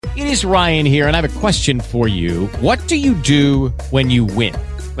It is Ryan here, and I have a question for you. What do you do when you win?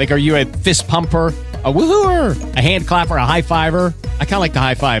 Like, are you a fist pumper, a woohooer, a hand clapper, a high fiver? I kind of like the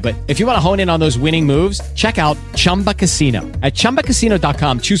high five, but if you want to hone in on those winning moves, check out Chumba Casino. At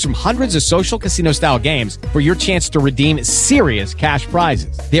ChumbaCasino.com, choose from hundreds of social casino-style games for your chance to redeem serious cash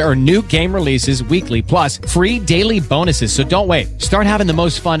prizes. There are new game releases weekly, plus free daily bonuses, so don't wait. Start having the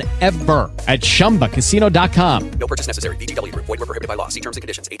most fun ever at ChumbaCasino.com. No purchase necessary. VGW Group. Void where prohibited by law. See terms and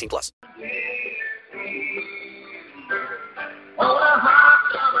conditions. 18+. On a hot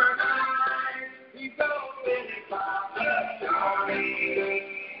summer night, we go in the club,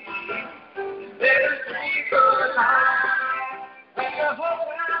 there's 3 foot high, and the whole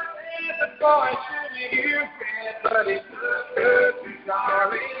house is a boy shooting you red, but it's good to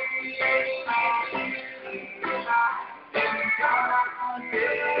sorry.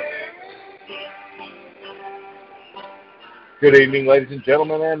 Good evening, ladies and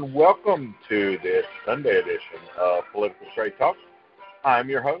gentlemen, and welcome to this Sunday edition of Political Straight Talk. I'm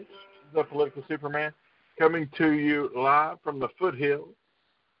your host, the Political Superman, coming to you live from the foothills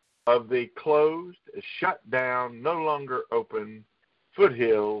of the closed, shut down, no longer open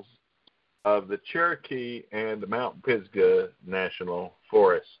foothills of the Cherokee and Mount Pisgah National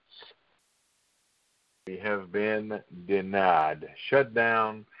Forests. We have been denied, shut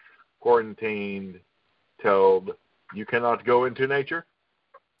down, quarantined, told you cannot go into nature,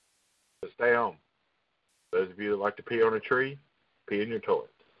 so stay home. Those of you that like to pee on a tree, pee in your toilet.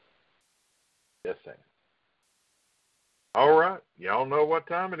 Just saying. All right, y'all know what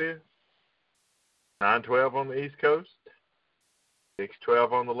time it is. 9:12 on the East Coast,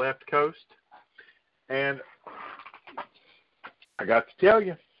 6:12 on the left coast, and I got to tell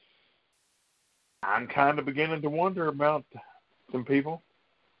you, I'm kind of beginning to wonder about some people.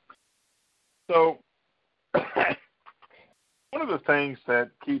 So, one of the things that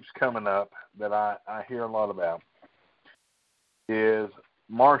keeps coming up that I hear a lot about is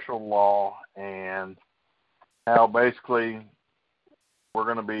martial law and how basically we're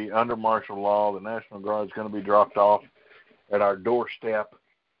going to be under martial law. The National Guard is going to be dropped off at our doorstep.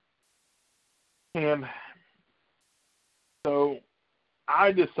 And so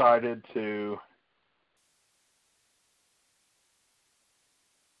I decided to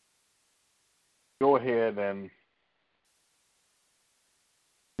go ahead and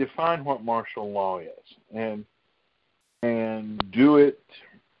define what martial law is and do it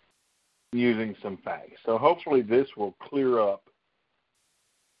using some facts. So hopefully this will clear up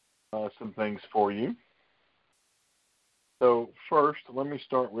some things for you. So first, let me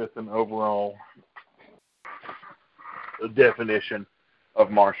start with an overall definition of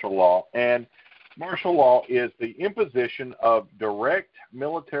martial law. And martial law is the imposition of direct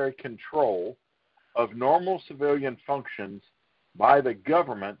military control of normal civilian functions by the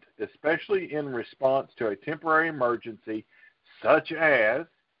government, especially in response to a temporary emergency such as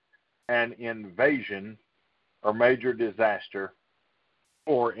an invasion or major disaster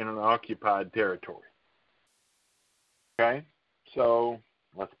or in an occupied territory. Okay? So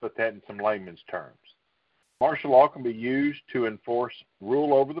let's put that in some layman's terms. Martial law can be used to enforce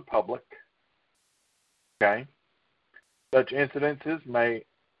rule over the public. Okay? Such incidences may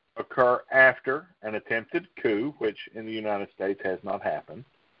occur after an attempted coup, which in the United States has not happened.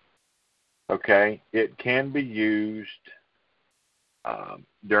 Okay, it can be used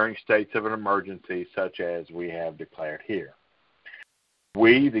during states of an emergency, such as we have declared here.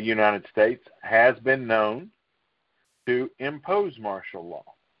 We, the United States, has been known to impose martial law.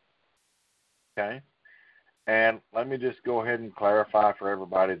 Okay, and let me just go ahead and clarify for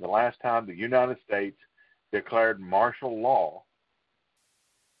everybody: the last time the United States declared martial law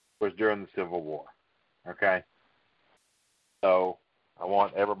was during the Civil War, okay? So I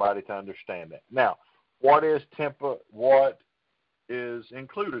want everybody to understand that. Now, what is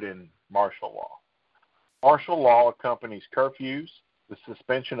included in martial law? Martial law accompanies curfews, the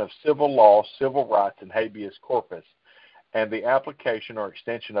suspension of civil law, civil rights, and habeas corpus, and the application or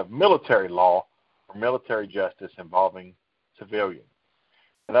extension of military law or military justice involving civilians.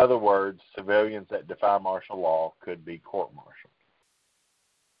 In other words, civilians that defy martial law could be court-martialed.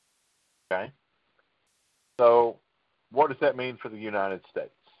 Okay, so what does that mean for the United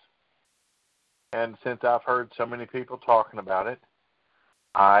States? And since I've heard so many people talking about it,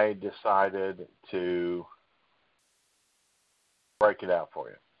 I decided to break it out for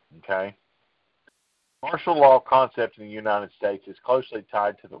you. Okay, martial law concept in the United States is closely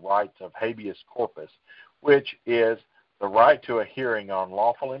tied to the rights of habeas corpus, which is the right to a hearing on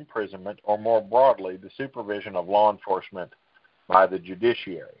lawful imprisonment, or more broadly, the supervision of law enforcement by the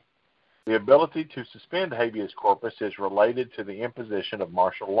judiciary. The ability to suspend habeas corpus is related to the imposition of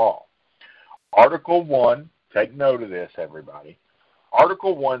martial law. Article 1, take note of this, everybody.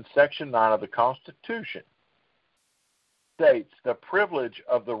 Article 1, Section 9 of the Constitution states the privilege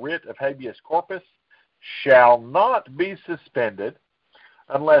of the writ of habeas corpus shall not be suspended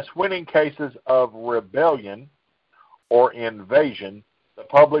unless when in cases of rebellion or invasion the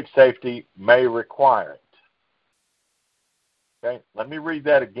public safety may require it. Okay, let me read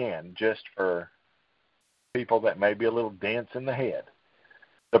that again just for people that may be a little dense in the head.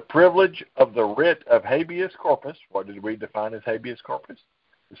 The privilege of the writ of habeas corpus, what did we define as habeas corpus?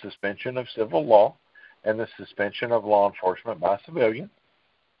 The suspension of civil law and the suspension of law enforcement by civilians,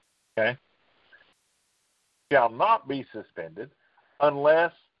 okay, shall not be suspended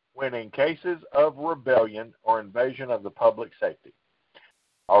unless when in cases of rebellion or invasion of the public safety.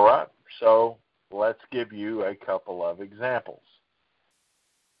 All right, so let's give you a couple of examples.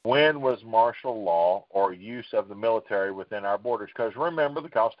 When was martial law or use of the military within our borders? Because remember, the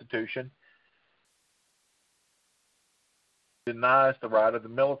Constitution denies the right of the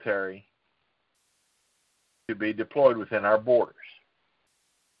military to be deployed within our borders.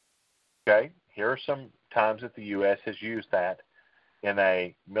 Okay, here are some times that the U.S. has used that in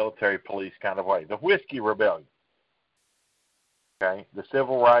a military police kind of way. The Whiskey Rebellion, okay, the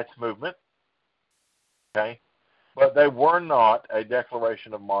Civil Rights Movement, okay, but they were not a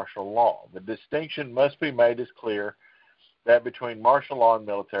declaration of martial law. The distinction must be made as clear that between martial law and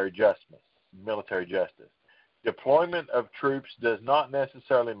military justice. Deployment of troops does not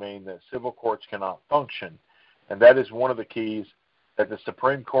necessarily mean that civil courts cannot function, and that is one of the keys that the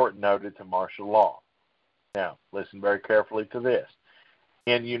Supreme Court noted to martial law. Now, listen very carefully to this.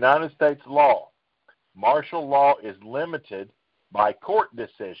 In United States law, martial law is limited by court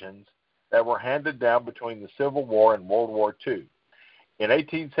decisions that were handed down between the Civil War and World War II. In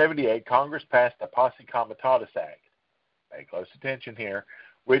 1878, Congress passed the Posse Comitatus Act, pay close attention here,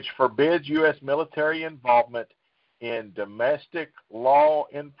 which forbids U.S. military involvement in domestic law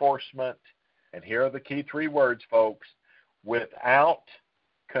enforcement, and here are the key three words, folks, without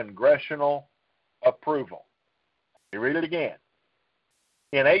congressional approval. Let me read it again.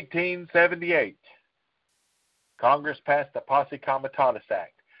 In 1878, Congress passed the Posse Comitatus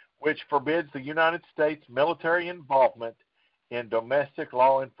Act, which forbids the United States military involvement in domestic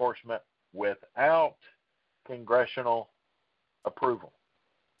law enforcement without congressional approval.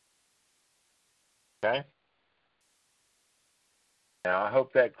 Okay? Now, I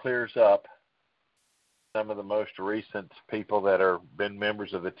hope that clears up some of the most recent people that have been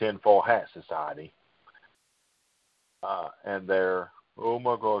members of the Tinfoil Hat Society. And they're, oh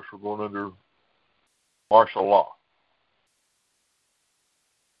my gosh, we're going under martial law.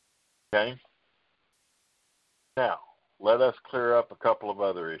 Okay? Now, let us clear up a couple of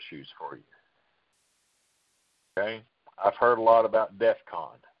other issues for you. Okay? I've heard a lot about DEF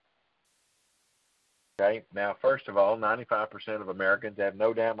CON. Okay? Now, first of all, 95% of Americans have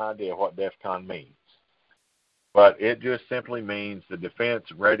no damn idea what DEF CON means. But it just simply means the Defense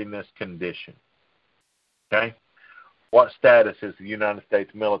Readiness Condition. Okay? What status is the United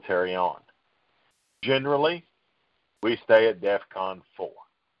States military on? Generally, we stay at DEF CON 4.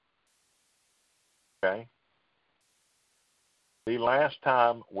 Okay? The last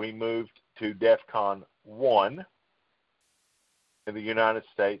time we moved to DEF CON 1 in the United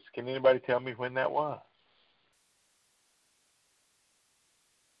States, can anybody tell me when that was?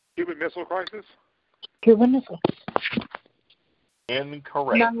 Cuban Missile Crisis? Cuban Missile.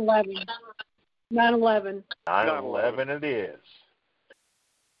 Incorrect. 9/11. 9/11. 9/11 it is.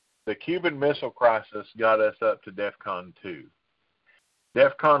 The Cuban Missile Crisis got us up to DEF CON 2.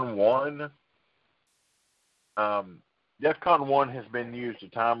 DEF CON 1, DEF CON 1 has been used a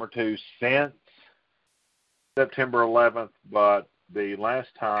time or two since September 11th, but the last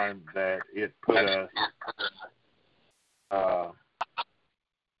time that it put us,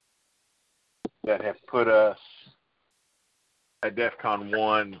 that have put us at DEF CON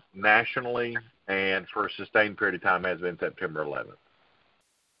 1 nationally and for a sustained period of time has been September 11th.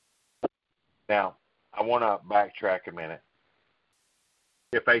 Now, I want to backtrack a minute.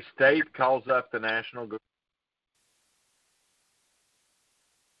 If a state calls up the National Guard,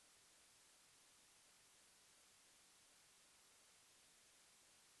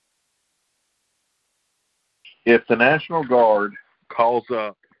 if the National Guard calls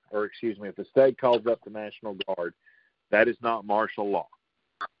up, or excuse me, if the state calls up the National Guard, that is not martial law.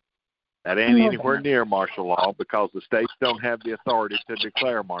 That ain't anywhere near martial law because the states don't have the authority to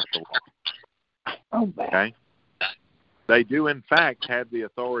declare martial law. Okay? They do, in fact, have the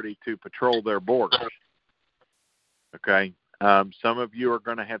authority to patrol their borders. Okay? Some of you are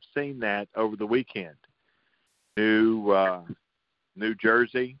going to have seen that over the weekend. Rhode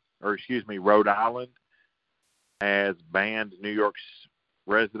Island has banned New York's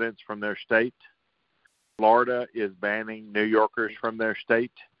residents from their state. Florida is banning New Yorkers from their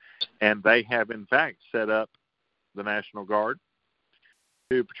state. And they have, in fact, set up the National Guard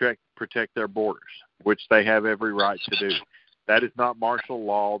to protect their borders, which they have every right to do. That is not martial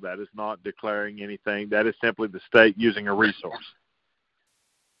law. That is not declaring anything. That is simply the state using a resource.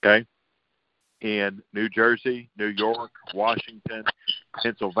 Okay? In New Jersey, New York, Washington,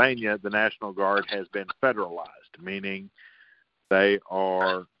 Pennsylvania, the National Guard has been federalized, meaning they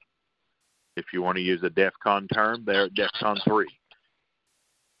are, if you want to use a DEFCON term, they're at DEFCON 3.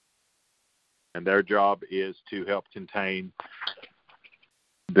 And their job is to help contain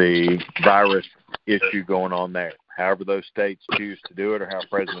the virus issue going on there. However those states choose to do it or how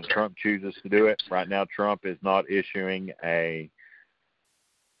President Trump chooses to do it. Right now, Trump is not issuing a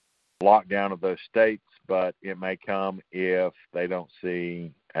lockdown of those states, but it may come if they don't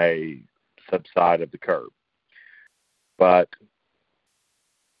see a subside of the curve. But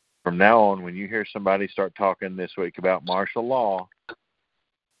from now on, when you hear somebody start talking this week about martial law,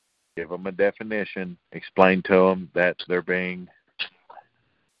 give them a definition, explain to them that they're being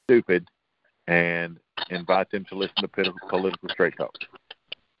stupid, and invite them to listen to political straight talk.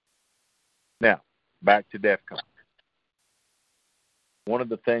 Now, back to DEFCON. One of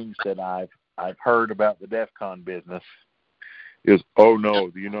the things that I've heard about the DEFCON business is, oh no,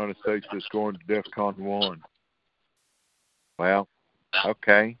 the United States is going to DEFCON 1. Well,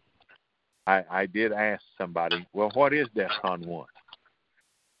 okay. I did ask somebody, well, what is DEFCON 1?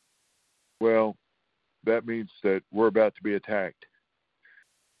 Well, that means that we're about to be attacked.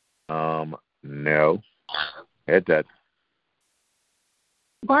 No, it doesn't.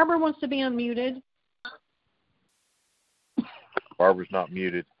 Barbara wants to be unmuted. Barbara's not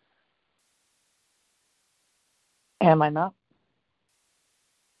muted. Am I not?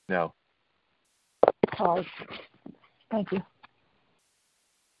 No. Oh, thank you.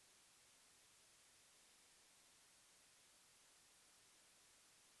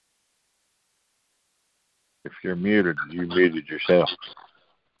 If you're muted, you muted yourself.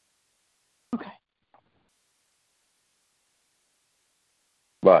 Okay.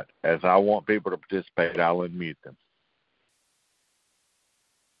 But as I want people to participate, I'll unmute them.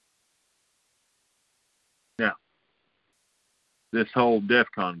 Now, this whole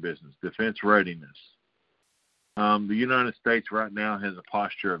DEFCON business, defense readiness. The United States right now has a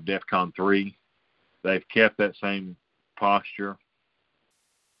posture of DEFCON 3. They've kept that same posture.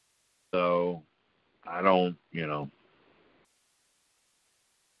 So, I don't,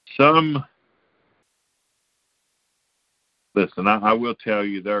 listen, I will tell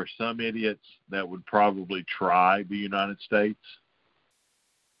you there are some idiots that would probably try the United States,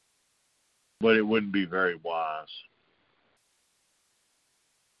 but it wouldn't be very wise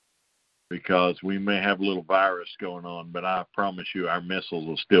because we may have a little virus going on, but I promise you our missiles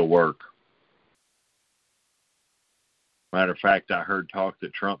will still work. Matter of fact, I heard talk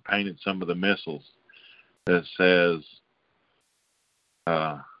that Trump painted some of the missiles that says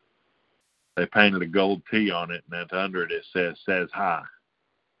they painted a gold T on it, and under it says hi.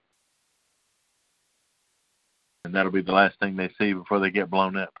 And that'll be the last thing they see before they get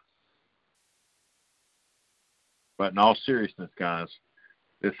blown up. But in all seriousness, guys,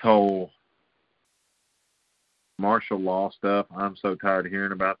 this whole martial law stuff, I'm so tired of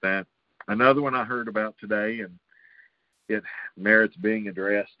hearing about that. Another one I heard about today, and it merits being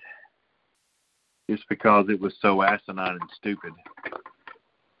addressed just because it was so asinine and stupid.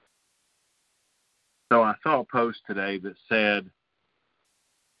 So I saw a post today that said,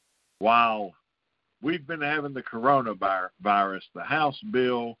 while we've been having the coronavirus, the House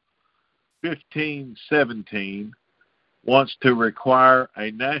Bill 1517 wants to require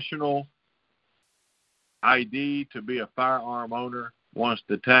a national ID to be a firearm owner, wants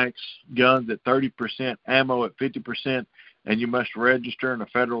to tax guns at 30%, ammo at 50%, and you must register in a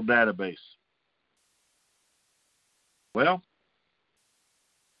federal database. Well,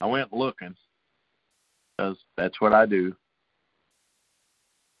 I went looking because that's what I do.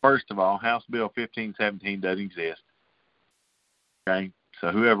 First of all, House Bill 1517 doesn't exist. Okay,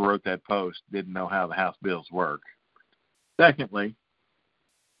 so whoever wrote that post didn't know how the House bills work. Secondly,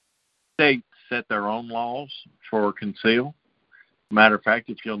 states set their own laws for conceal. Matter of fact,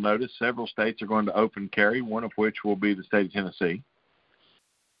 if you'll notice, several states are going to open carry, one of which will be the state of Tennessee.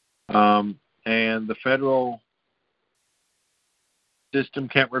 And the federal system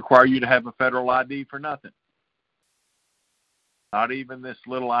can't require you to have a federal ID for nothing. Not even this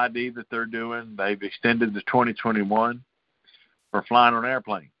little ID that they're doing. They've extended to 2021. for flying on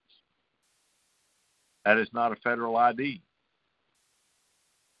airplanes. That is not a federal ID.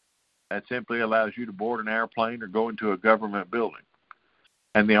 That simply allows you to board an airplane or go into a government building.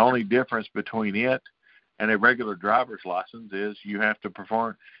 And the only difference between it and a regular driver's license is you have to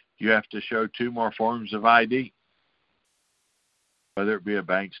show 2 more forms of ID. Whether it be a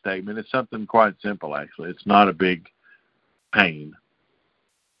bank statement, it's something quite simple, actually. It's not a big pain.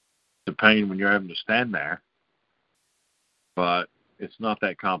 It's a pain when you're having to stand there, but it's not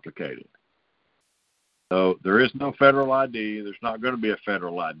that complicated. So there is no federal ID. There's not going to be a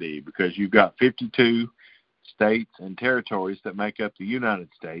federal ID because you've got 52 states and territories that make up the United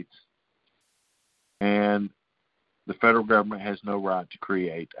States, and the federal government has no right to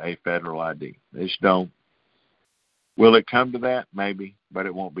create a federal ID. They just don't. Will it come to that? Maybe, but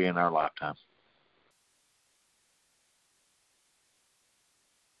it won't be in our lifetime.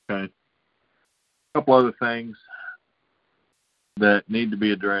 Okay. A couple other things that need to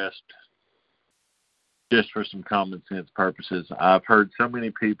be addressed just for some common sense purposes. I've heard so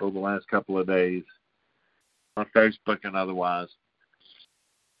many people the last couple of days on Facebook and otherwise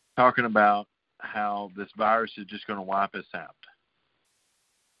talking about how this virus is just going to wipe us out.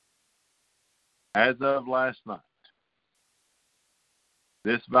 As of last night,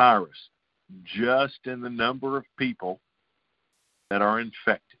 this virus, just in the number of people that are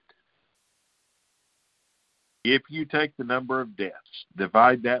infected, if you take the number of deaths,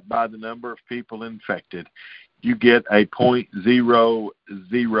 divide that by the number of people infected, you get a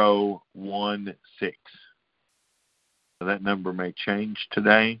 0.0016. So that number may change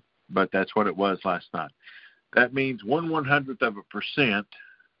today, but that's what it was last night. That means 1/100%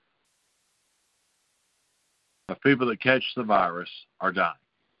 of people that catch the virus are dying.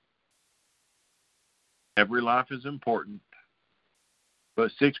 Every life is important,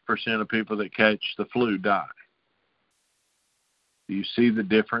 but 6% of people that catch the flu die. Do you see the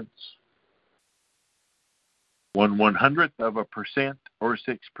difference? 1/100% or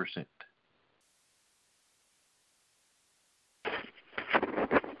 6%?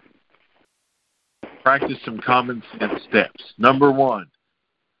 Practice some common sense steps. Number 1,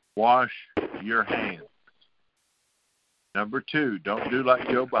 wash your hands. Number 2, don't do like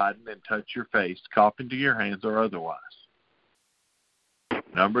Joe Biden and touch your face, cough into your hands or otherwise.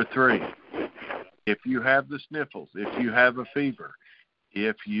 Number 3, if you have the sniffles, if you have a fever,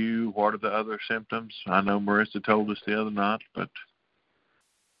 what are the other symptoms? I know Marissa told us the other night, but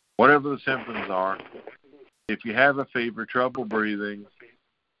whatever the symptoms are, if you have a fever, trouble breathing,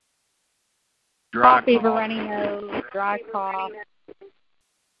 dry fever, cough. runny nose, dry cough.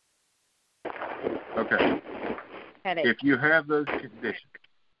 Okay. Headache. If you have those conditions,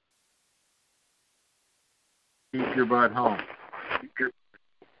 keep your butt home.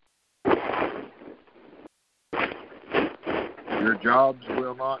 Your jobs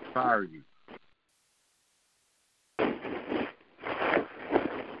will not fire you.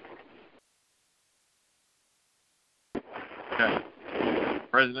 Okay.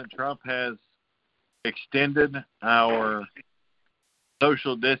 President Trump has extended our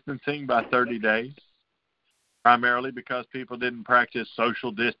social distancing by 30 days, primarily because people didn't practice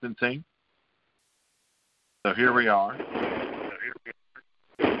social distancing. So here we are.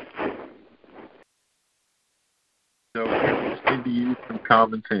 So we just need to use some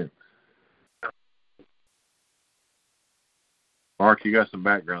common sense. Mark, you got some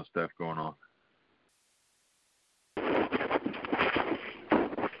background stuff going on.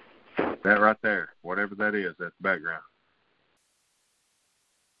 That right there, whatever that is, that's background.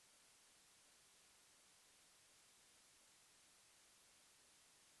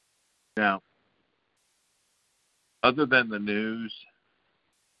 Now, other than the news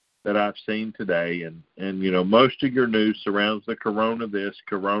that I've seen today, and you know, most of your news surrounds the corona this,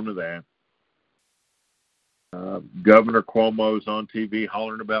 corona that. Governor Cuomo's on TV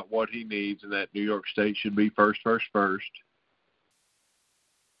hollering about what he needs and that New York State should be first.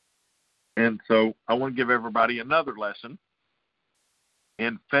 And so I want to give everybody another lesson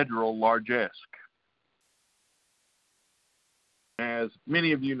in federal largesse. As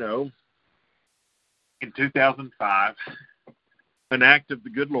many of you know, in 2005, an act of the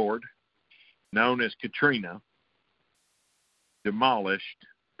good Lord, known as Katrina, demolished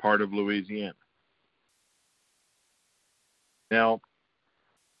part of Louisiana. Now,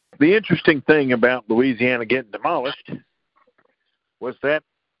 the interesting thing about Louisiana getting demolished was that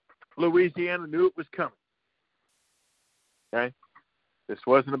Louisiana knew it was coming. Okay? This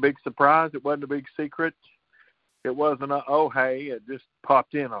wasn't a big surprise. It wasn't a big secret. It wasn't a, oh, hey, it just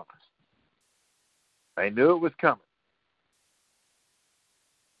popped in on us. They knew it was coming.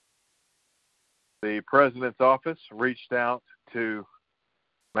 The president's office reached out to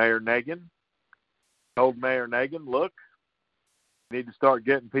Mayor Nagin, told Mayor Nagin, look, you need to start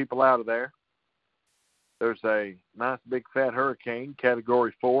getting people out of there. There's a nice big fat hurricane,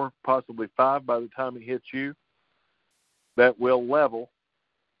 Category 4, possibly 5 by the time it hits you, that will level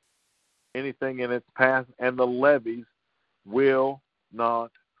anything in its path, and the levees will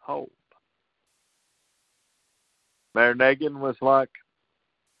not hold. Mayor Nagin was like,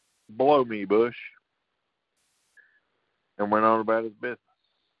 blow me, Bush, and went on about his business.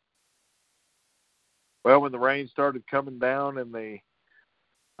 Well, when the rain started coming down and the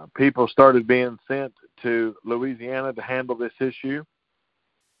people started being sent to Louisiana to handle this issue,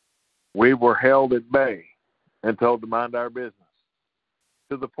 we were held at bay and told to mind our business,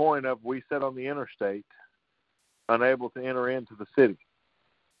 to the point of we sat on the interstate, unable to enter into the city.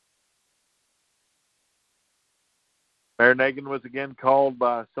 Mayor Nagin was again called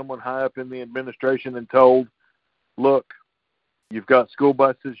by someone high up in the administration and told, look, you've got school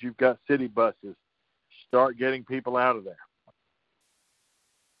buses, you've got city buses. Start getting people out of there.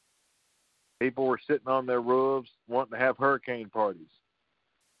 People were sitting on their roofs wanting to have hurricane parties.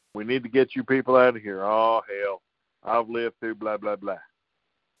 We need to get you people out of here. Oh, hell, I've lived through blah, blah, blah.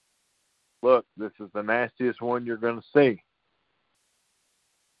 Look, this is the nastiest one you're going to see.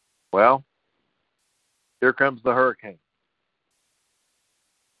 Well, here comes the hurricane.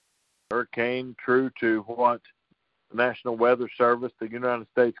 Hurricane, true to what the National Weather Service, the United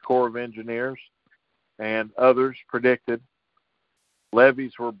States Corps of Engineers, and others predicted.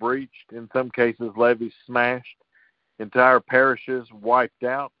 Levees were breached. In some cases, levees smashed. Entire parishes wiped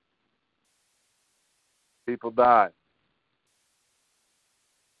out. People died.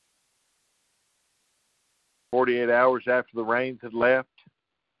 48 hours after the rains had left,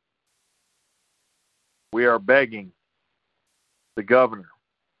 we are begging the governor,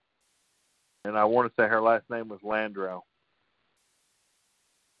 and I want to say her last name was Landrieu.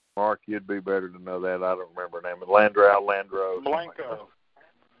 Mark, you'd be better to know that. I don't remember her name. Landrieu. Blanco.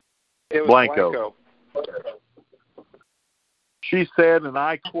 It was Blanco. She said, and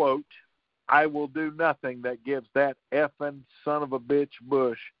I quote, I will do nothing that gives that effing son of a bitch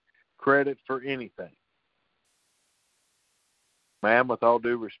Bush credit for anything. Ma'am, with all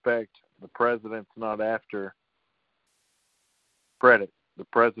due respect, the president's not after credit. The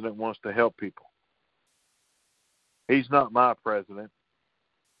president wants to help people. He's not my president.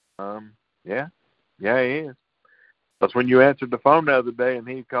 Yeah, he is. That's when you answered the phone the other day and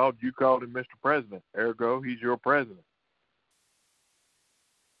he called, you called him Mr. President. Ergo, he's your president.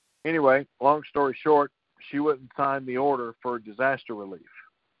 Anyway, long story short, she wouldn't sign the order for disaster relief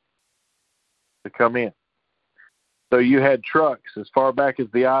to come in. So you had trucks as far back as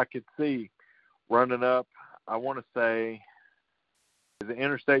the eye could see running up, I want to say, is it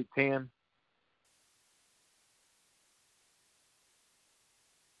Interstate 10?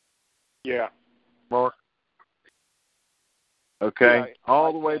 Yeah. Mark? Okay. Yeah,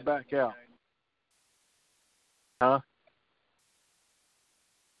 all the way back out. Huh?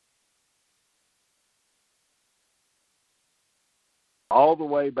 All the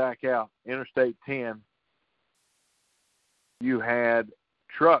way back out, Interstate 10, you had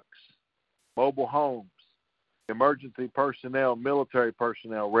trucks, mobile homes, emergency personnel, military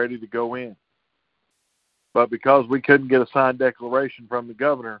personnel ready to go in. But because we couldn't get a signed declaration from the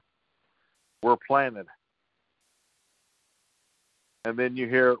governor, we're planted. And then you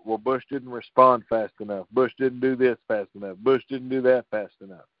hear, well, Bush didn't respond fast enough. Bush didn't do this fast enough. Bush didn't do that fast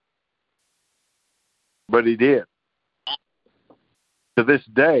enough. But he did. To this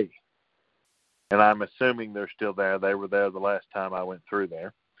day, and I'm assuming they're still there. They were there the last time I went through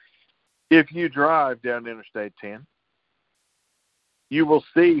there. If you drive down Interstate 10, you will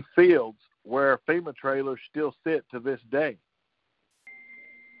see fields where FEMA trailers still sit to this day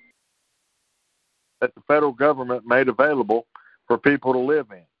that the federal government made available for people to live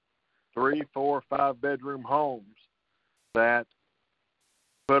in. 3, 4, 5-bedroom homes that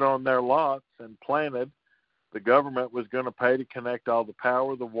put on their lots and planted. The government was going to pay to connect all the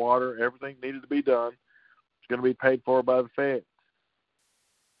power, the water, everything needed to be done. It's going to be paid for by the feds.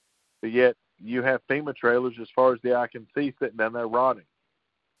 But yet you have FEMA trailers as far as the eye can see sitting down there rotting.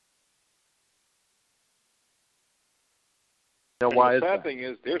 Now, why is that? The sad thing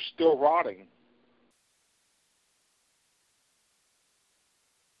is they're still rotting.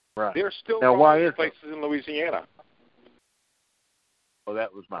 Right. They're still now, rotting why in is places in Louisiana. Well,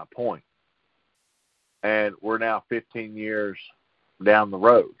 that was my point. And we're now 15 years down the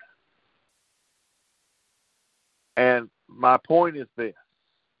road. And my point is this.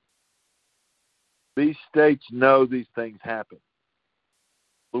 These states know these things happen.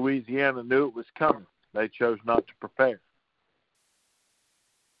 Louisiana knew it was coming. They chose not to prepare.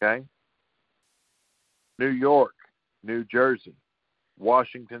 Okay? New York, New Jersey,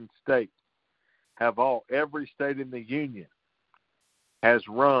 Washington State every state in the union has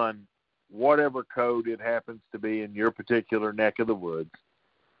run whatever code it happens to be in your particular neck of the woods.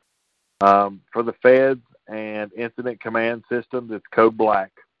 For the feds and incident command systems, it's code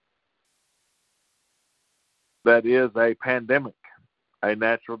black. That is a pandemic, a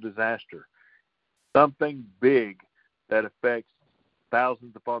natural disaster, something big that affects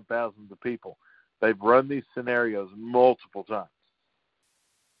thousands upon thousands of people. They've run these scenarios multiple times.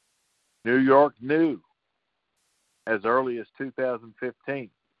 New York knew as early as 2015,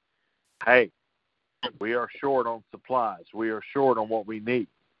 hey, we are short on supplies. We are short on what we need.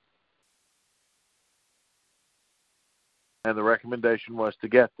 And the recommendation was to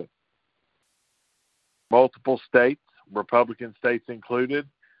get them. Multiple states, Republican states included,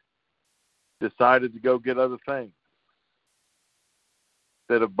 decided to go get other things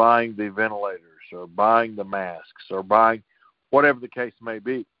instead of buying the ventilators or buying the masks or buying whatever the case may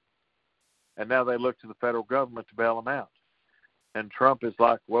be. And now they look to the federal government to bail them out. And Trump is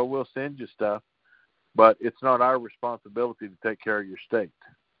like, well, we'll send you stuff, but it's not our responsibility to take care of your state.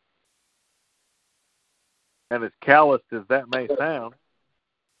 And as calloused as that may sound,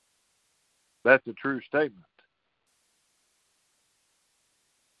 that's a true statement.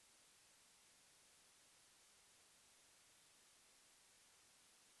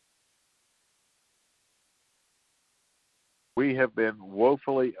 We have been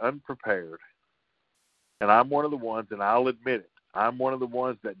woefully unprepared, and I'm one of the ones, and I'll admit it, I'm one of the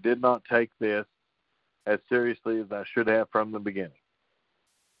ones that did not take this as seriously as I should have from the beginning.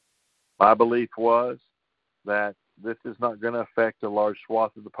 My belief was that this is not going to affect a large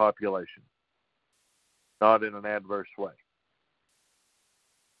swath of the population, not in an adverse way.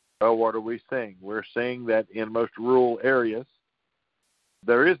 So what are we seeing? We're seeing that in most rural areas,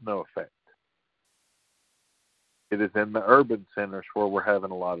 there is no effect. It is in the urban centers where we're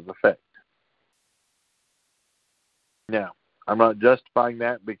having a lot of effect. Now, I'm not justifying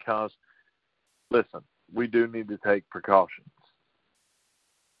that because, listen, we do need to take precautions.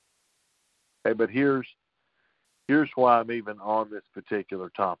 Okay, but here's why I'm even on this particular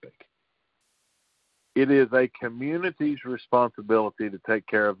topic. It is a community's responsibility to take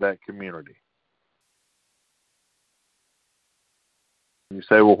care of that community. You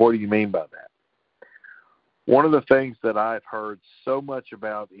say, well, what do you mean by that? One of the things that I've heard so much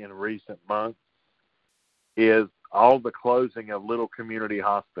about in recent months is all the closing of little community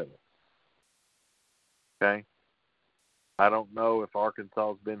hospitals. Okay? I don't know if Arkansas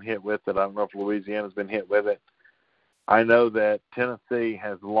has been hit with it. I don't know if Louisiana's been hit with it. I know that Tennessee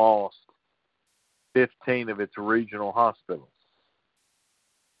has lost 15 of its regional hospitals.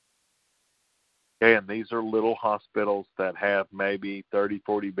 Okay, and these are little hospitals that have maybe 30,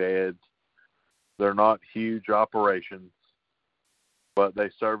 40 beds. They're not huge operations, but they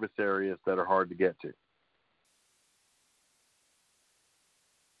service areas that are hard to get to.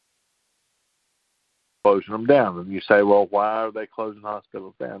 Closing them down. And you say, well, why are they closing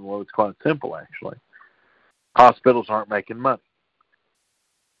hospitals down? Well, it's quite simple, actually. Hospitals aren't making money.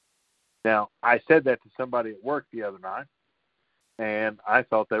 Now, I said that to somebody at work the other night, and I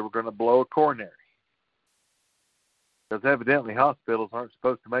thought they were going to blow a coronary. Because evidently hospitals aren't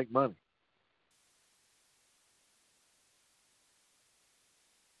supposed to make money.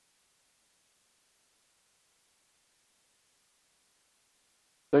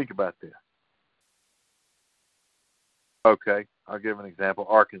 Think about this. Okay, I'll give an example.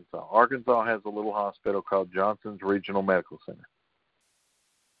 Arkansas. Arkansas has a little hospital called Johnson's Regional Medical Center.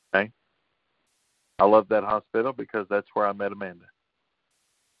 Okay? I love that hospital because that's where I met Amanda.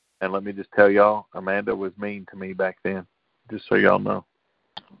 And let me just tell y'all, Amanda was mean to me back then, just so y'all know.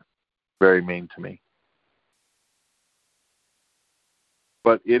 Very mean to me.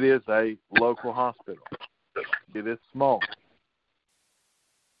 But it is a local hospital. It is small.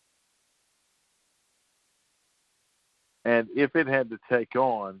 And if it had to take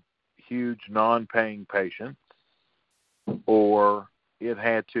on huge non-paying patients, or it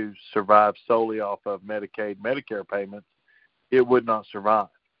had to survive solely off of Medicaid, Medicare payments, it would not survive.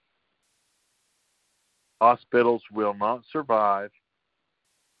 Hospitals will not survive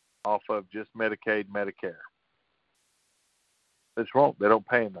off of just Medicaid, Medicare. It's wrong. They don't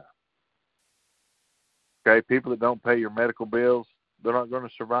pay enough. Okay, people that don't pay your medical bills, they're not going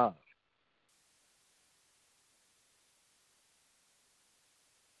to survive.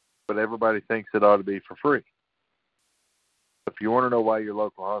 But everybody thinks it ought to be for free. If you want to know why your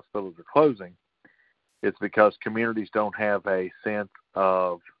local hospitals are closing, it's because communities don't have a sense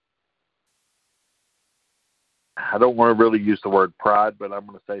of I don't want to really use the word pride, but I'm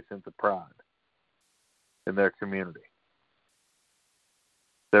going to say sense of pride in their community.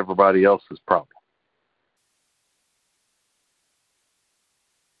 It's everybody else's problem.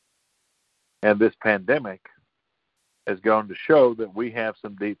 And this pandemic has gone to show that we have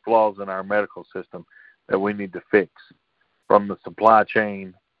some deep flaws in our medical system that we need to fix from the supply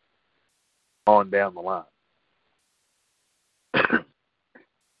chain on down the line.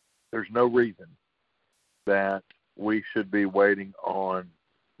 There's no reason that we should be waiting on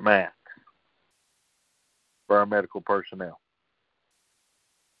masks for our medical personnel.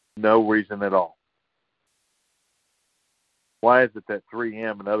 No reason at all. Why is it that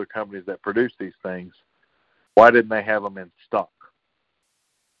 3M and other companies that produce these things, why didn't they have them in stock?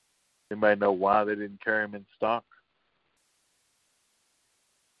 Anybody know why they didn't carry them in stock?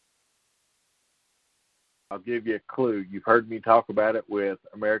 I'll give you a clue. You've heard me talk about it with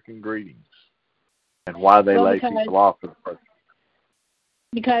American Greetings and why they lay people off for the first.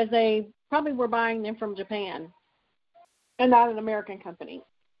 Because they probably were buying them from Japan and not an American company.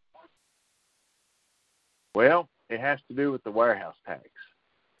 Well, it has to do with the warehouse tax.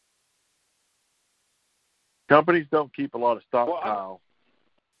 Companies don't keep a lot of stockpile.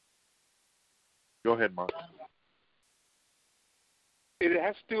 Go ahead, Mark. It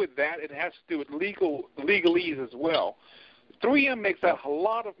has to do with that. It has to do with legalese as well. 3M makes a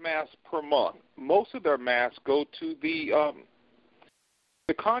lot of masks per month. Most of their masks go to the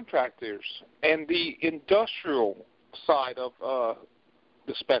contractors and the industrial side of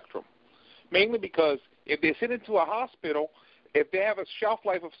the spectrum, mainly because if they send it to a hospital, if they have a shelf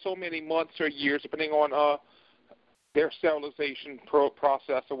life of so many months or years, depending on their sterilization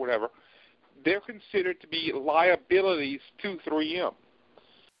process or whatever, they're considered to be liabilities to 3M.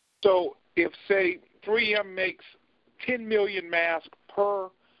 So if, say, 3M makes 10 million masks per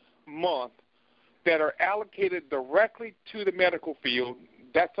month that are allocated directly to the medical field,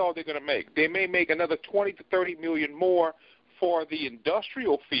 that's all they're going to make. They may make another 20 to 30 million more for the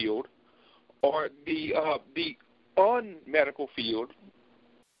industrial field or the unmedical field,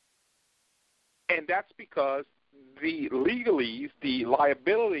 and that's because the legalese, the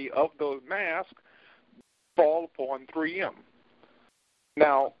liability of those masks, fall upon 3M.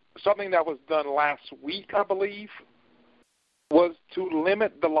 Now, something that was done last week, I believe, was to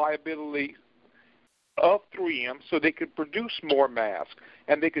limit the liability of 3M so they could produce more masks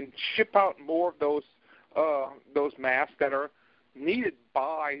and they can ship out more of those masks that are needed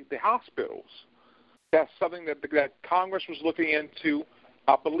by the hospitals. That's something that Congress was looking into.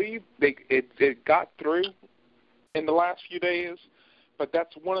 I believe it got through in the last few days, but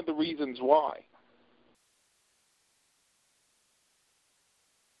that's one of the reasons why.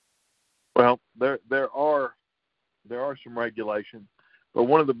 Well, there are some regulations, but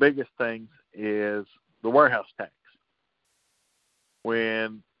one of the biggest things is the warehouse tax.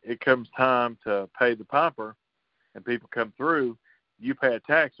 When it comes time to pay the piper and people come through, you pay a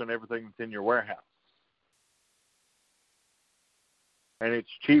tax on everything that's in your warehouse. And it's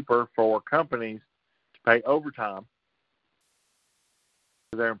cheaper for companies to pay overtime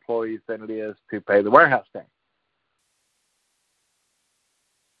to their employees than it is to pay the warehouse tax.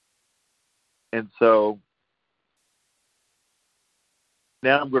 And so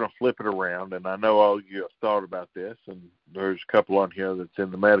now I'm going to flip it around, and I know all of you have thought about this, and there's a couple on here that's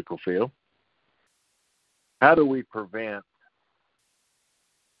in the medical field. How do we prevent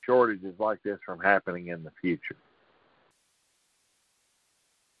shortages like this from happening in the future?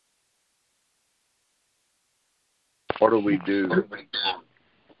 What do we do?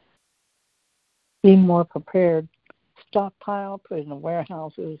 Be more prepared. Stockpile, put it in the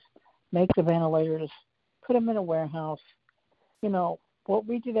warehouses, make the ventilators, put them in a warehouse. You know, what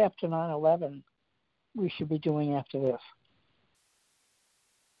we did after 9/11, we should be doing after this.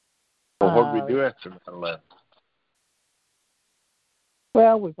 Well, what did we do after 9/11?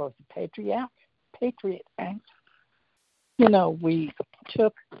 Well, we wrote the Patriot Act. You know, we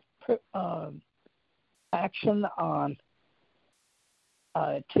took action on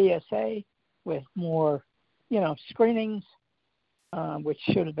TSA with more, screenings, which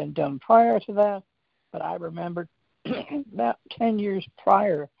should have been done prior to that. But I remember about 10 years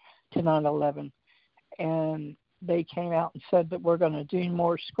prior to 9/11, and they came out and said that we're going to do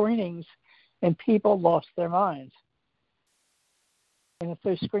more screenings, and people lost their minds. And if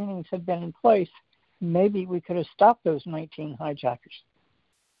those screenings had been in place, maybe we could have stopped those 19 hijackers.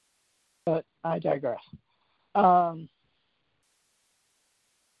 But I digress.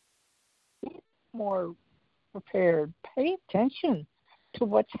 Be more prepared. Pay attention to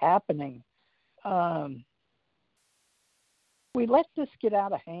what's happening. We let this get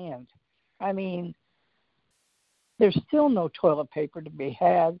out of hand. I mean, there's still no toilet paper to be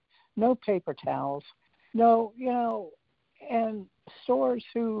had, no paper towels, no, and stores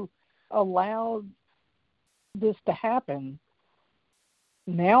who allowed this to happen,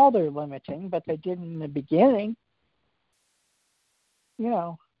 now they're limiting, but they didn't in the beginning,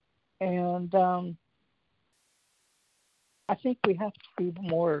 and I think we have to be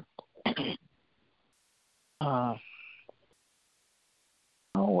more,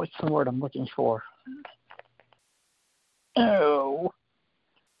 what's the word I'm looking for?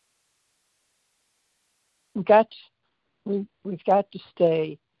 We've got to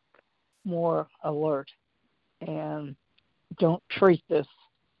stay more alert and don't treat this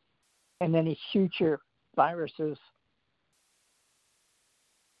and any future viruses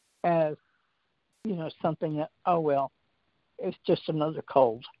as, something that, it's just another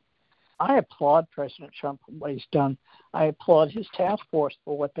cold. I applaud President Trump for what he's done. I applaud his task force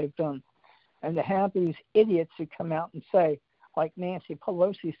for what they've done. And to have these idiots who come out and say, like Nancy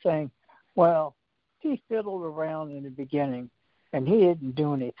Pelosi saying, well, he fiddled around in the beginning and he didn't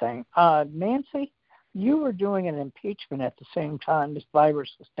do anything. Nancy, you were doing an impeachment at the same time this virus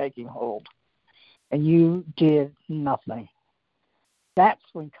was taking hold, and you did nothing. That's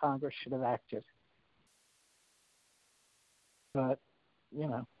when Congress should have acted. But,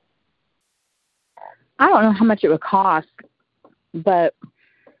 I don't know how much it would cost, but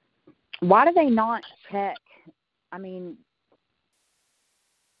why do they not check? I mean,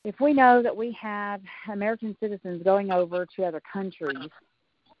 if we know that we have American citizens going over to other countries,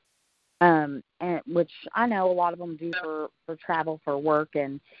 and which I know a lot of them do for travel, for work,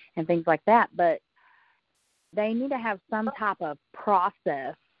 and things like that, but they need to have some type of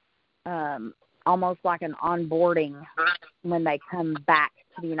process, almost like an onboarding when they come back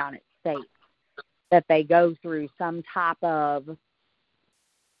to the United States, that they go through some type of,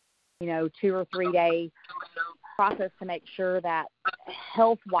 2 or 3 day process to make sure that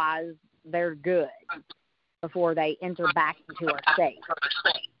health-wise they're good before they enter back into our state.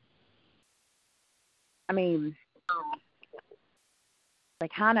 I mean, they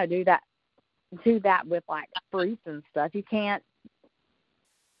kind of do that with like fruits and stuff. You can't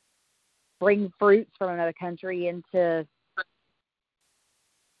bring fruits from another country into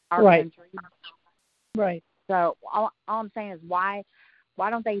our country. Right. So all I'm saying is why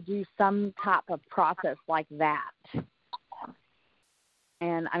don't they do some type of process like that?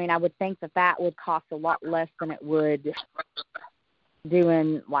 And, I mean, I would think that would cost a lot less than it would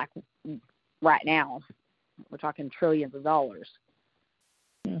doing, like, right now. We're talking trillions of dollars.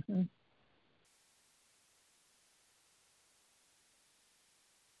 Mm-hmm.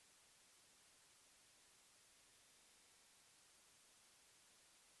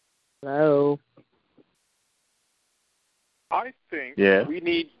 So I think Yeah. we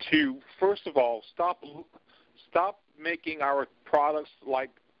need to, first of all, stop making our products like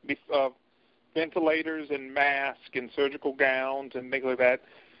ventilators and masks and surgical gowns and things like that.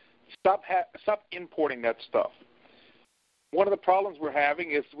 Stop importing that stuff. One of the problems we're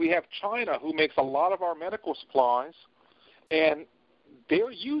having is we have China, who makes a lot of our medical supplies, and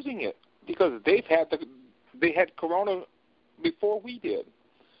they're using it because they had corona before we did.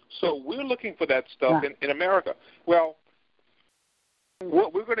 So we're looking for that stuff in America. Well,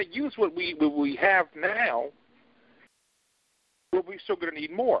 we're going to use what we have now, but we're still going to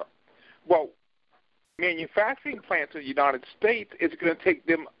need more. Well, manufacturing plants in the United States, is going to take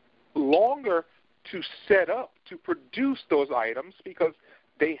them longer to set up to produce those items because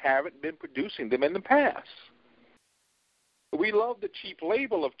they haven't been producing them in the past. We love the cheap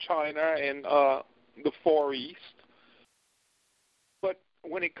label of China and the Far East, but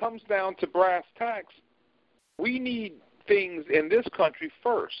when it comes down to brass tacks, we need things in this country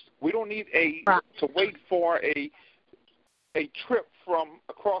first. We don't need to wait for a trip from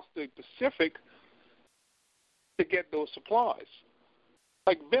across the Pacific to get those supplies.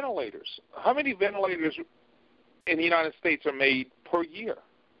 Like ventilators. How many ventilators in the United States are made per year?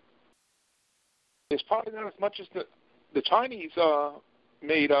 It's probably not as much as the Chinese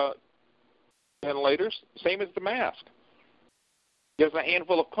made ventilators, same as the mask. There's a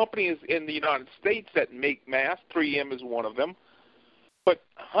handful of companies in the United States that make masks. 3M is one of them. But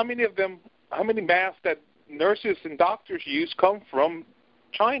how many masks that nurses and doctors use come from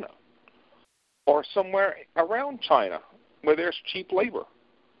China or somewhere around China where there's cheap labor?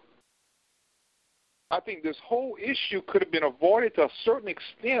 I think this whole issue could have been avoided to a certain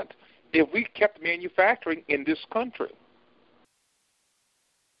extent if we kept manufacturing in this country.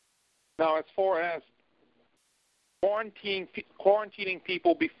 Now, as far as quarantining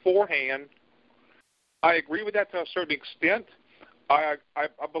people beforehand, I agree with that to a certain extent. I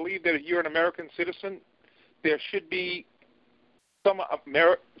believe that if you're an American citizen, there should be some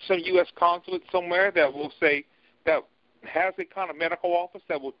U.S. consulate somewhere that will say that has a kind of medical office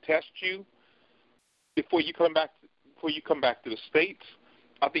that will test you before you come back to the States.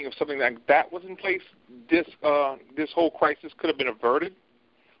 I think if something like that was in place, this whole crisis could have been averted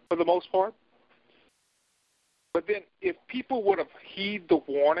for the most part. But then if people would have heeded the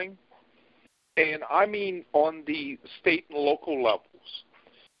warning, and I mean on the state and local levels,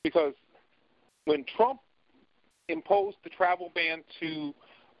 because when Trump imposed the travel ban to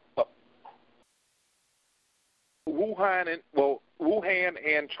Wuhan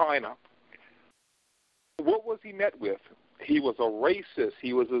and China, what was he met with? He was a racist.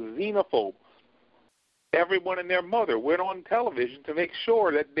 He was a xenophobe. Everyone and their mother went on television to make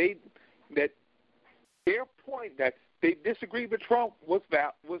sure that their point that they disagreed with Trump was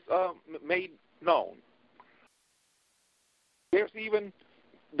made known. There's even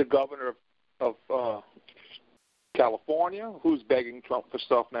the governor of California who's begging Trump for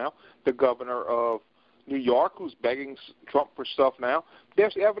stuff now. The governor of New York who's begging Trump for stuff now.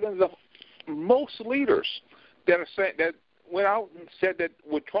 There's evidence of most leaders that are saying that went out and said that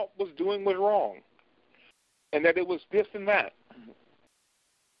what Trump was doing was wrong, and that it was this and that.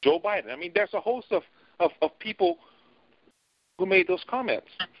 Joe Biden. I mean, there's a host of people who made those comments.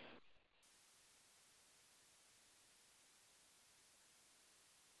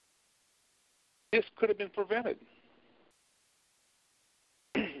 This could have been prevented.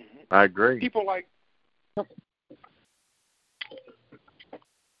 I agree. People like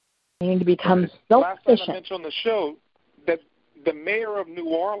They need to become last time I self-sufficient. mentioned on the show that the mayor of New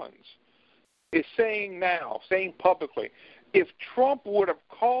Orleans is saying publicly, if Trump would have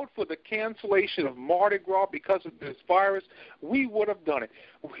called for the cancellation of Mardi Gras because of this virus, we would have done it.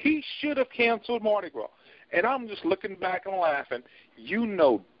 He should have canceled Mardi Gras. And I'm just looking back and laughing. You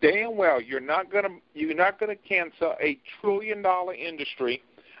know damn well you're not gonna cancel a $1 trillion industry,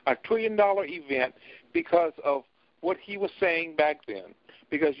 a $1 trillion event because of what he was saying back then.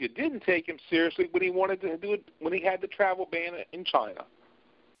 Because you didn't take him seriously when he wanted to do it, when he had the travel ban in China.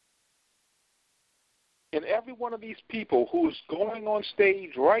 And every one of these people who's going on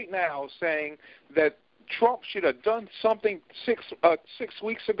stage right now saying that Trump should have done something 6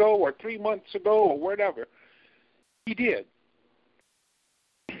 weeks ago or 3 months ago or whatever, he did.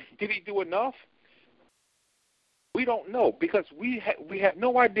 Did he do enough? We don't know because we had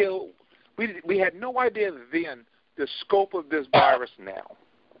no idea. We had no idea then the scope of this virus now.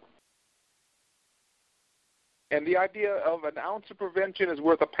 And the idea of an ounce of prevention is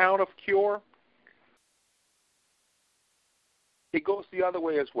worth a pound of cure, it goes the other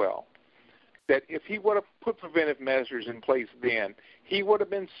way as well. That if he would have put preventive measures in place then, he would have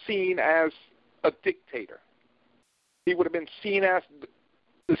been seen as a dictator. He would have been seen as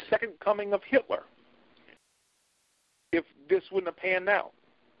the second coming of Hitler if this wouldn't have panned out.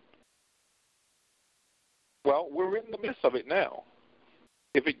 Well, we're in the midst of it now.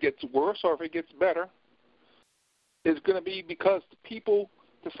 If it gets worse or if it gets better, it's going to be because the people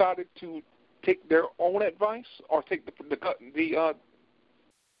decided to take their own advice or take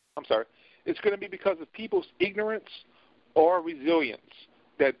it's going to be because of people's ignorance or resilience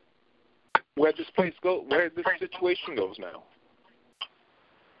that where this situation goes now.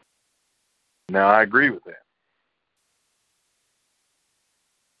 No, I agree with that.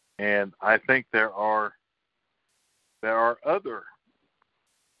 And I think there are other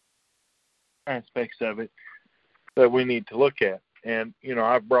aspects of it that we need to look at. And,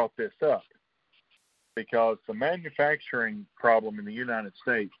 I've brought this up because the manufacturing problem in the United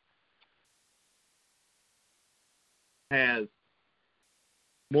States has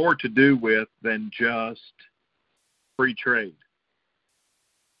more to do with than just free trade.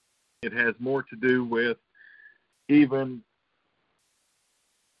 It has more to do with even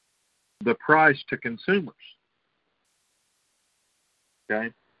the price to consumers.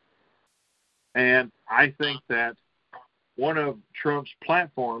 Okay? And I think that one of Trump's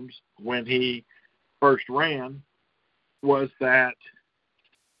platforms when he first ran was that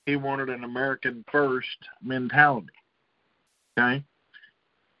he wanted an American first mentality. Okay?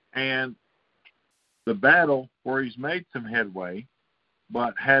 And the battle where he's made some headway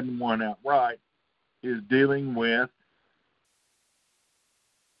but hadn't won outright is dealing with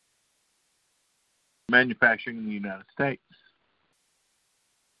manufacturing in the United States.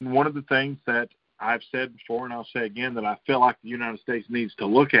 And one of the things that I've said before, and I'll say again, that I feel like the United States needs to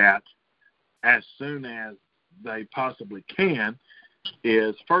look at as soon as they possibly can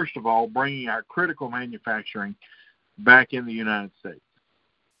is, first of all, bringing our critical manufacturing back in the United States.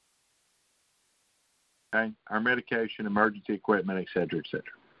 Okay? Our medication, emergency equipment, et cetera, et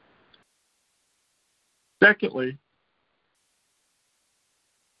cetera. Secondly,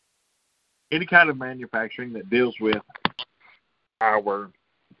 any kind of manufacturing that deals with our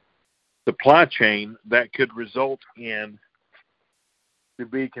supply chain that could result in to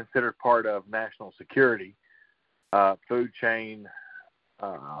be considered part of national security, food chain,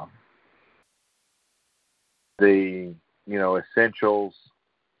 the essentials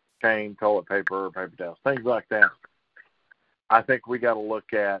chain, toilet paper, paper towels, things like that. I think we got to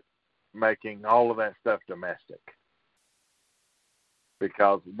look at making all of that stuff domestic,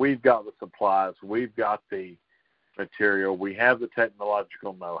 because we've got the supplies, we've got the material, we have the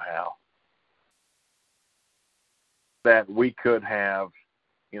technological know-how that we could have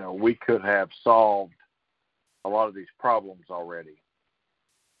solved a lot of these problems already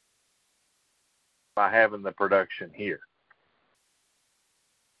by having the production here.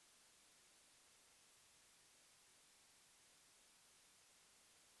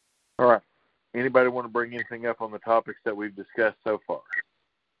 All right. Anybody want to bring anything up on the topics that we've discussed so far?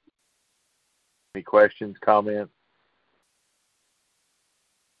 Any questions, comments?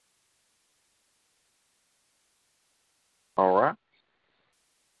 All right.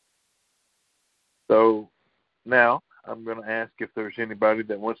 So now I'm going to ask if there's anybody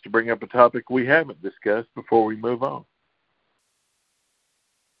that wants to bring up a topic we haven't discussed before we move on.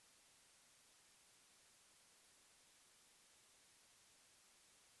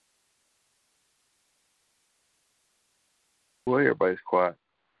 Well, everybody's quiet.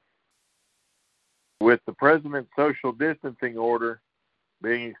 With the president's social distancing order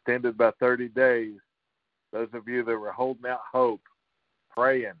being extended by 30 days, those of you that were holding out hope,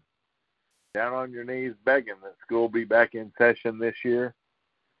 praying, down on your knees begging that school be back in session this year,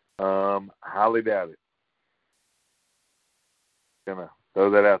 highly doubt it. Gonna throw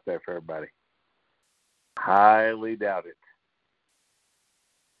that out there for everybody. Highly doubt it.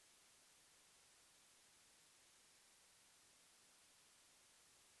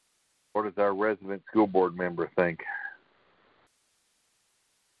 What does our resident school board member think?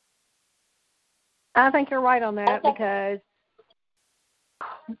 I think you're right on that, because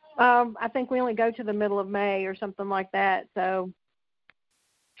I think we only go to the middle of May or something like that. So,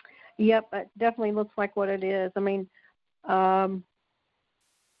 yep, it definitely looks like what it is. I mean, I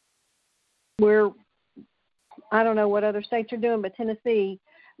don't know what other states are doing, but Tennessee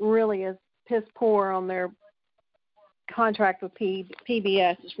really is piss poor on their contract with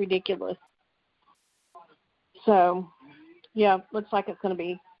PBS. It's ridiculous. So, yeah, looks like it's going to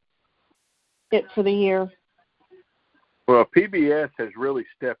be it for the year. Well, PBS has really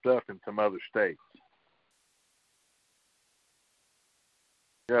stepped up in some other states.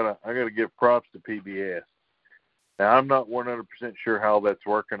 I gotta give props to PBS. Now, I'm not 100% sure how that's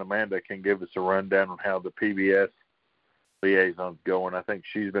working. Amanda can give us a rundown on how the PBS liaison's going. I think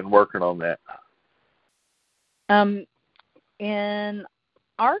she's been working on that. In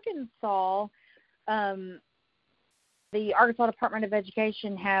Arkansas, the Arkansas Department of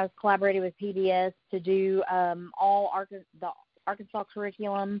Education has collaborated with PBS to do all the Arkansas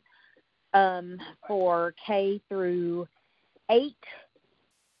curriculum for K through 8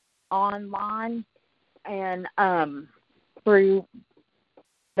 online and through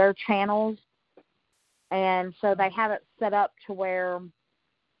their channels. And so they have it set up to where,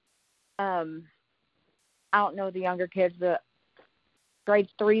 I don't know, the younger kids, the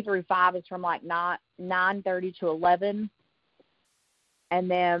grades 3 through 5 is from like 9:30 to 11,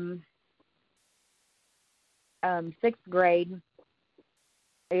 and then 6th grade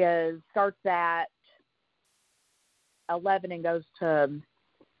starts at 11 and goes to,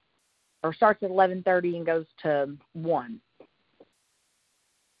 or starts at 11:30 and goes to 1.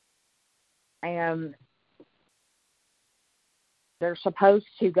 And they're supposed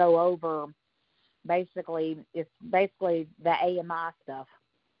to go over it's basically the AMI stuff,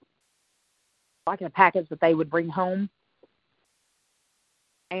 like in a package that they would bring home.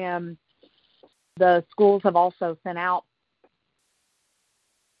 And the schools have also sent out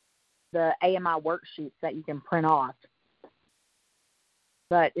the AMI worksheets that you can print off.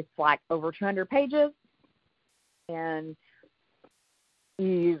 But it's like over 200 pages, and you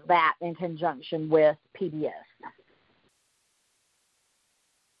use that in conjunction with PBS.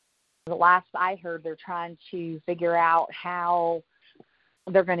 The last I heard, they're trying to figure out how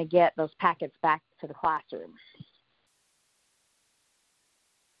they're going to get those packets back to the classroom.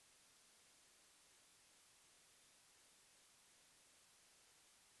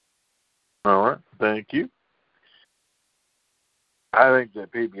 All right. Thank you. I think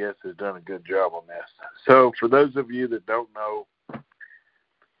that PBS has done a good job on this. So for those of you that don't know,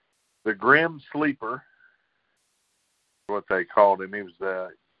 the Grim Sleeper, what they called him, he was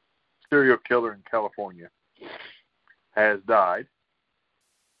serial killer in California has died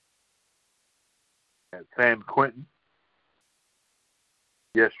at San Quentin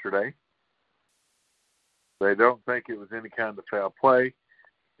yesterday. They don't think it was any kind of foul play.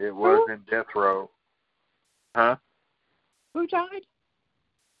 It was in death row. Huh? Who died?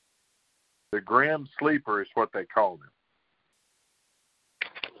 The Grim Sleeper is what they called him.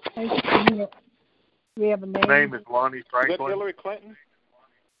 We have a name. His name is Lonnie Is Franklin. that Hillary Clinton?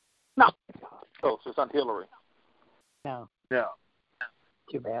 No. Oh, so it's not Hillary. No. No.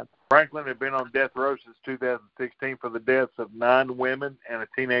 Too bad. Franklin had been on death row since 2016 for the deaths of 9 women and a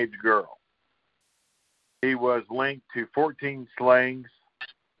teenage girl. He was linked to 14 slayings,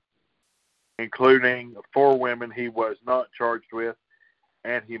 including 4 women he was not charged with,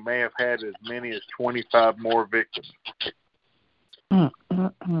 and he may have had as many as 25 more victims.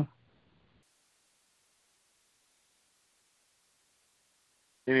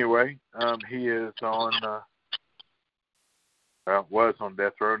 Anyway, he is on, was on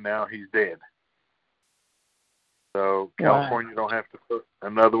death row. Now he's dead. So California don't have to put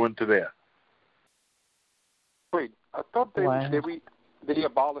another one to death. Wait, I thought they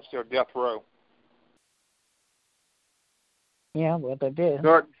abolished their death row. Yeah, well, they did.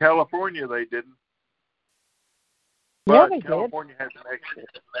 Not in California, they didn't. Yeah, But they California has an extra.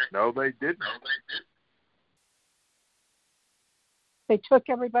 No, they didn't. They took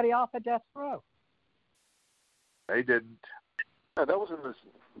everybody off of death row. They didn't. No, that was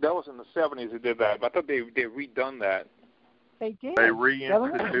in the 70s they did that. But I thought they redone that. They did. They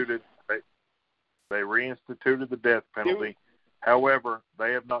reinstituted. They reinstituted the death penalty. However,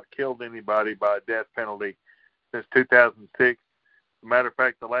 they have not killed anybody by a death penalty since 2006. As a matter of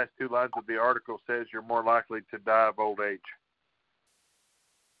fact, the last 2 lines of the article says you're more likely to die of old age.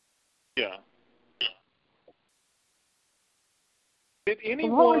 Yeah. Did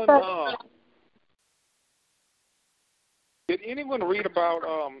anyone read about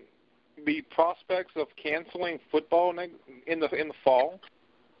the prospects of canceling football in the fall?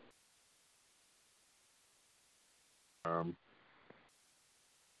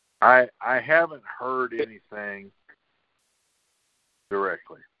 I haven't heard anything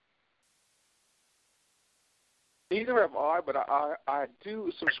directly. Neither have I, but I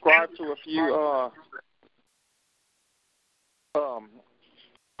do subscribe to a few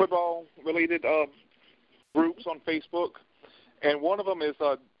football-related groups on Facebook, and one of them is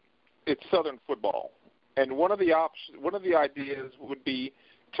it's Southern Football, and one of the ideas would be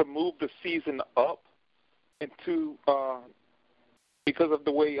to move the season up into because of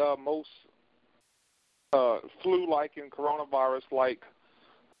the way most flu-like and coronavirus-like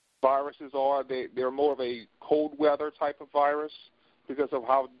viruses are. They're more of a cold weather type of virus because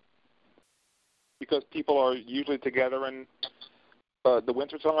people are usually together in the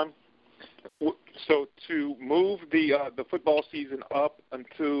wintertime. So to move the football season up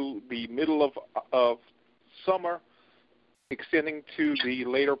until the middle of summer, extending to the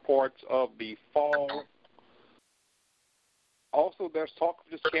later parts of the fall. Also, there's talk of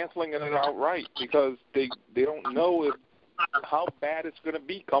just canceling it outright because they don't know how bad it's going to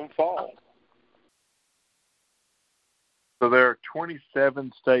be come fall. So there are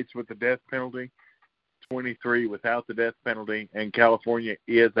 27 states with the death penalty, 23 without the death penalty, and California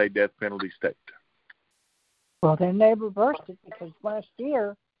is a death penalty state. Well, then they reversed it because last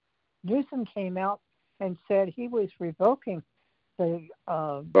year Newsom came out and said he was revoking the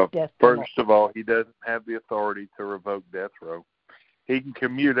death penalty. First of all, he doesn't have the authority to revoke death row. He can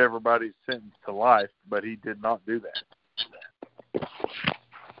commute everybody's sentence to life, but he did not do that.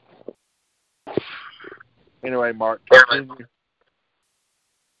 Anyway, Mark, continue.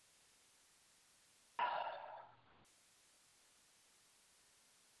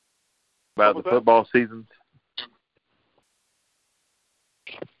 About the football seasons.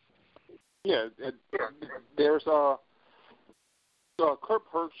 Yeah, there's Kirk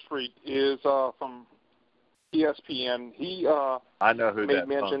Herbstreit is from ESPN. He I know who made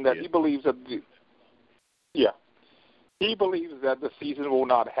mention that is. he believes that the season will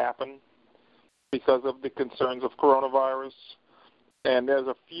not happen because of the concerns of coronavirus, and there's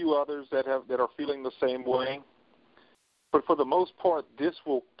a few others that are feeling the same way. But for the most part, this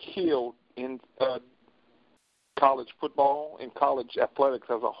will kill in college football and college athletics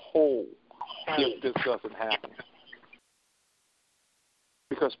as a whole if this doesn't happen.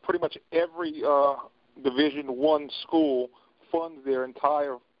 Because pretty much every Division I school funds their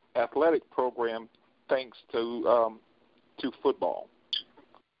entire athletic program thanks to football.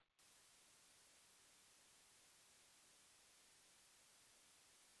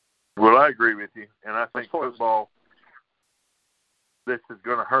 Well, I agree with you, and I think football, this is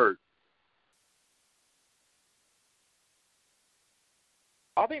going to hurt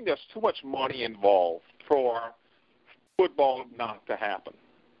I think there's too much money involved for football not to happen.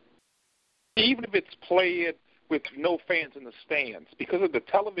 Even if it's played with no fans in the stands, because of the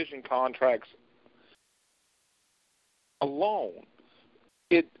television contracts alone,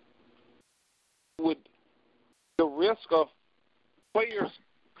 it would, the risk of players,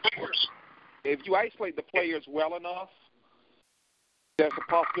 if you isolate the players well enough, there's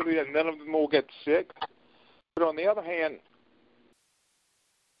a possibility that none of them will get sick. But on the other hand,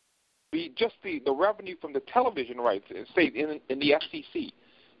 the revenue from the television rights, say in the SEC,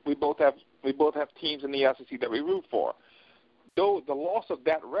 we both have teams in the SEC that we root for. Though the loss of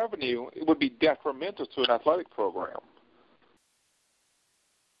that revenue, it would be detrimental to an athletic program.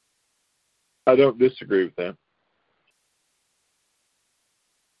 I don't disagree with that.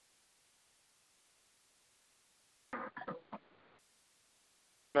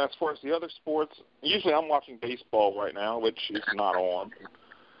 As far as the other sports, usually I'm watching baseball right now, which is not on.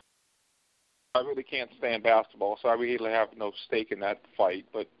 I really can't stand basketball, so I really have no stake in that fight.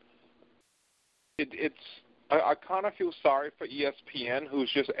 But I kind of feel sorry for ESPN, who's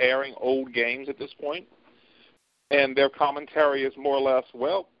just airing old games at this point. And their commentary is more or less,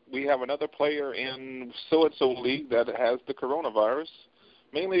 well, we have another player in so-and-so league that has the coronavirus,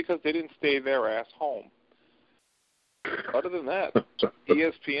 mainly because they didn't stay their ass home. Other than that,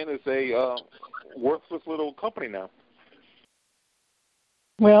 ESPN is a worthless little company now.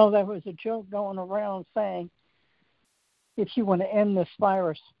 Well, there was a joke going around saying, if you want to end this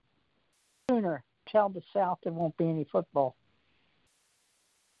virus sooner, tell the South there won't be any football.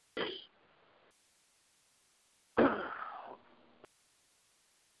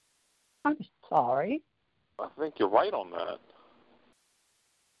 I'm sorry. I think you're right on that.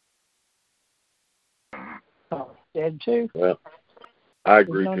 Oh, dead too. Well, I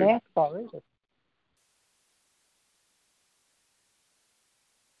agree There's too. no NASCAR, is it?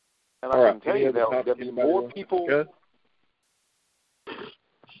 And All I right. can tell Any you other there'll be topics more anybody people. wants to discuss?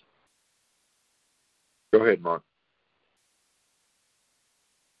 Go ahead, Mark.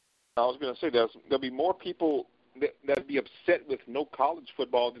 I was going to say there'll be more people that'd be upset with no college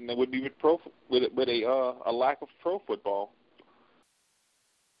football than there would be with a lack of pro football,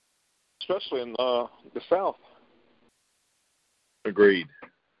 especially in the South. Agreed.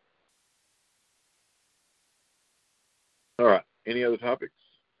 All right. Any other topics?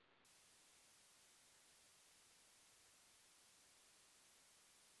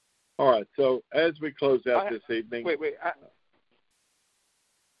 All right. So as we close out this evening, Wait.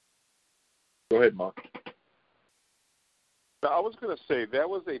 Go ahead, Mark. I was going to say there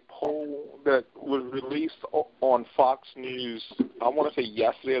was a poll that was released on Fox News, I want to say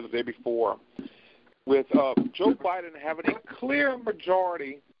yesterday or the day before, with Joe Biden having a clear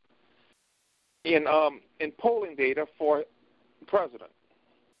majority in polling data for president.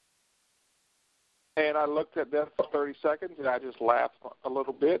 And I looked at that for 30 seconds, and I just laughed a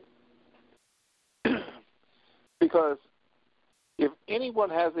little bit. Because if anyone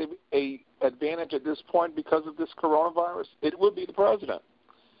has a advantage at this point because of this coronavirus, it would be the president.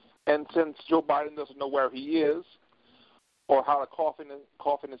 And since Joe Biden doesn't know where he is or how to cough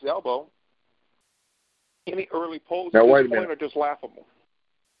in his elbow, any early polls at this point are just laughable.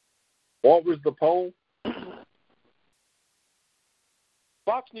 What was the poll?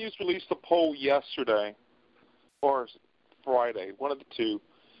 Fox News released a poll yesterday or Friday, one of the two,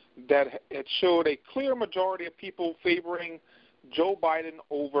 that it showed a clear majority of people favoring Joe Biden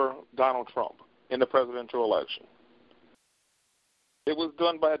over Donald Trump in the presidential election. It was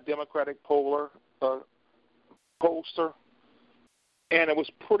done by a Democratic pollster, and it was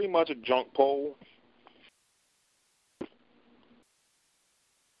pretty much a junk poll.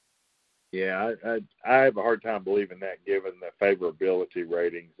 Yeah, I have a hard time believing that, given the favorability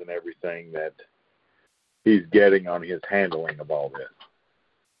ratings and everything that he's getting on his handling of all this.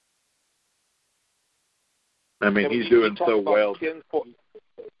 I mean, he's doing so well.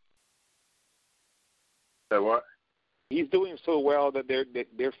 So what? He's doing so well that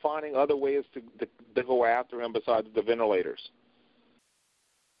they're finding other ways to go after him besides the ventilators.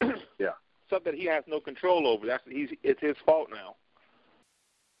 Yeah. Stuff that he has no control over. It's his fault now.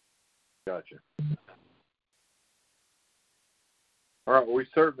 Gotcha. All right. Well, we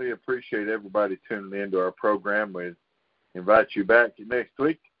certainly appreciate everybody tuning in to our program. We invite you back next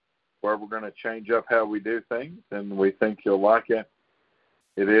week, where we're going to change up how we do things, and we think you'll like it.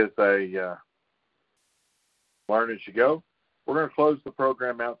 It is a learn as you go. We're going to close the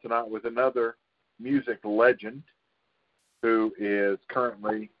program out tonight with another music legend who is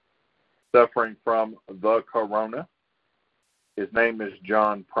currently suffering from the corona. His name is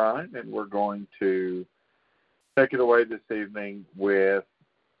John Prine, and we're going to take it away this evening with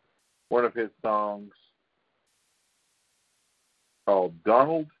one of his songs called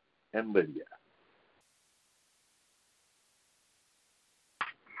Donald and Lydia.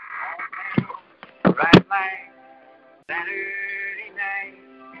 Right like Saturday night,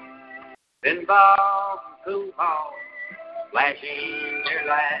 pinball and pool halls flashing their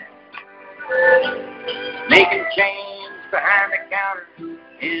lights, making change behind the counter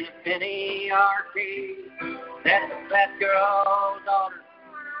in a penny arcade. That's the fat girl daughter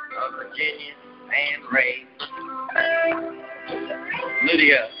of Virginia and Ray.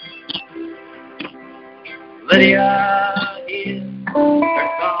 Lydia is her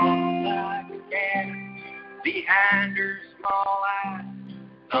song like a cat behind her small eyes,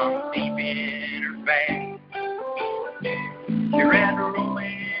 some deep in her back. She read a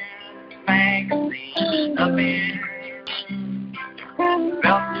romance magazine up in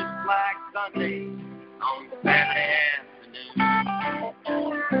felt just like Sunday on Saturday afternoon.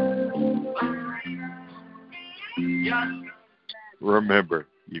 Remember,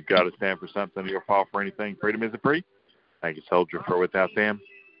 you've got to stand for something, you'll fall for anything. Freedom isn't free. Thank you, soldier, for without them,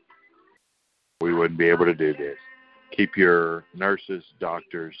 we wouldn't be able to do this. Keep your nurses,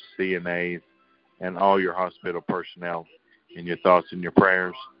 doctors, CNAs, and all your hospital personnel in your thoughts and your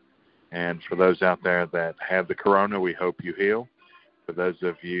prayers. And for those out there that have the corona, we hope you heal. For those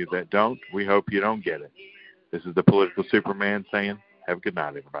of you that don't, we hope you don't get it. This is the Political Superman saying, have a good night,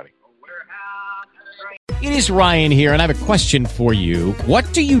 everybody. It is Ryan here, and I have a question for you.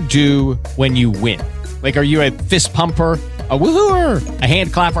 What do you do when you win? Like, are you a fist pumper, a woohooer, a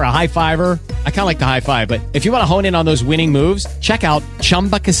hand clapper, a high fiver? I kind of like the high five, but if you want to hone in on those winning moves, check out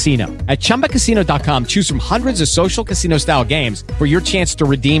Chumba Casino. At ChumbaCasino.com, choose from hundreds of social casino-style games for your chance to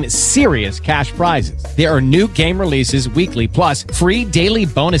redeem serious cash prizes. There are new game releases weekly, plus free daily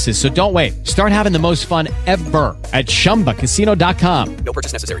bonuses, so don't wait. Start having the most fun ever at ChumbaCasino.com. No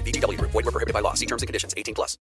purchase necessary. VGW Group. Void where prohibited by law. See terms and conditions. 18+.